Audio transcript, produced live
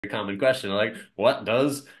common question, like, what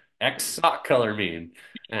does X sock color mean?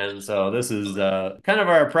 And so this is kind of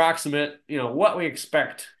our approximate, what we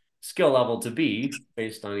expect skill level to be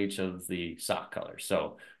based on each of the sock colors.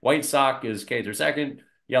 So white sock is K through second,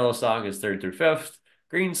 yellow sock is third through fifth.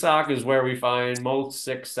 Green sock is where we find most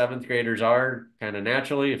sixth, seventh graders are kind of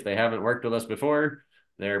naturally. If they haven't worked with us before,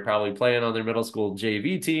 they're probably playing on their middle school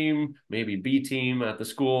JV team, maybe B team at the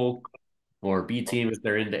school, or B team if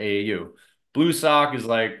they're into AAU. Blue sock is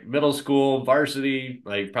like middle school varsity,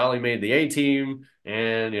 like probably made the A team,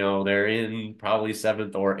 and they're in probably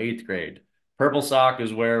seventh or eighth grade. Purple sock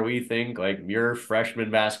is where we think like you're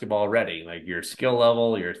freshman basketball ready, like your skill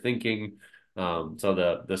level, your thinking.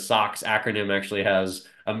 So the SOX acronym actually has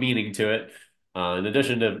a meaning to it. In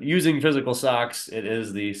addition to using physical socks, it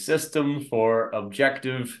is the System for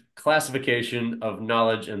Objective Classification of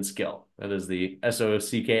Knowledge and Skill. That is the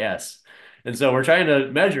SOCKS. And so we're trying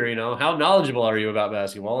to measure, how knowledgeable are you about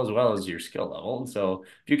basketball as well as your skill level. And so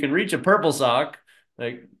if you can reach a purple sock,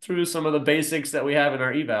 like through some of the basics that we have in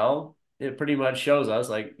our eval, it pretty much shows us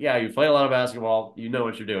like, yeah, you play a lot of basketball, you know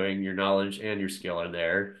what you're doing, your knowledge and your skill are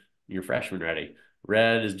there, you're freshman ready.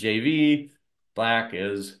 Red is JV, black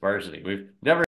is varsity. We've never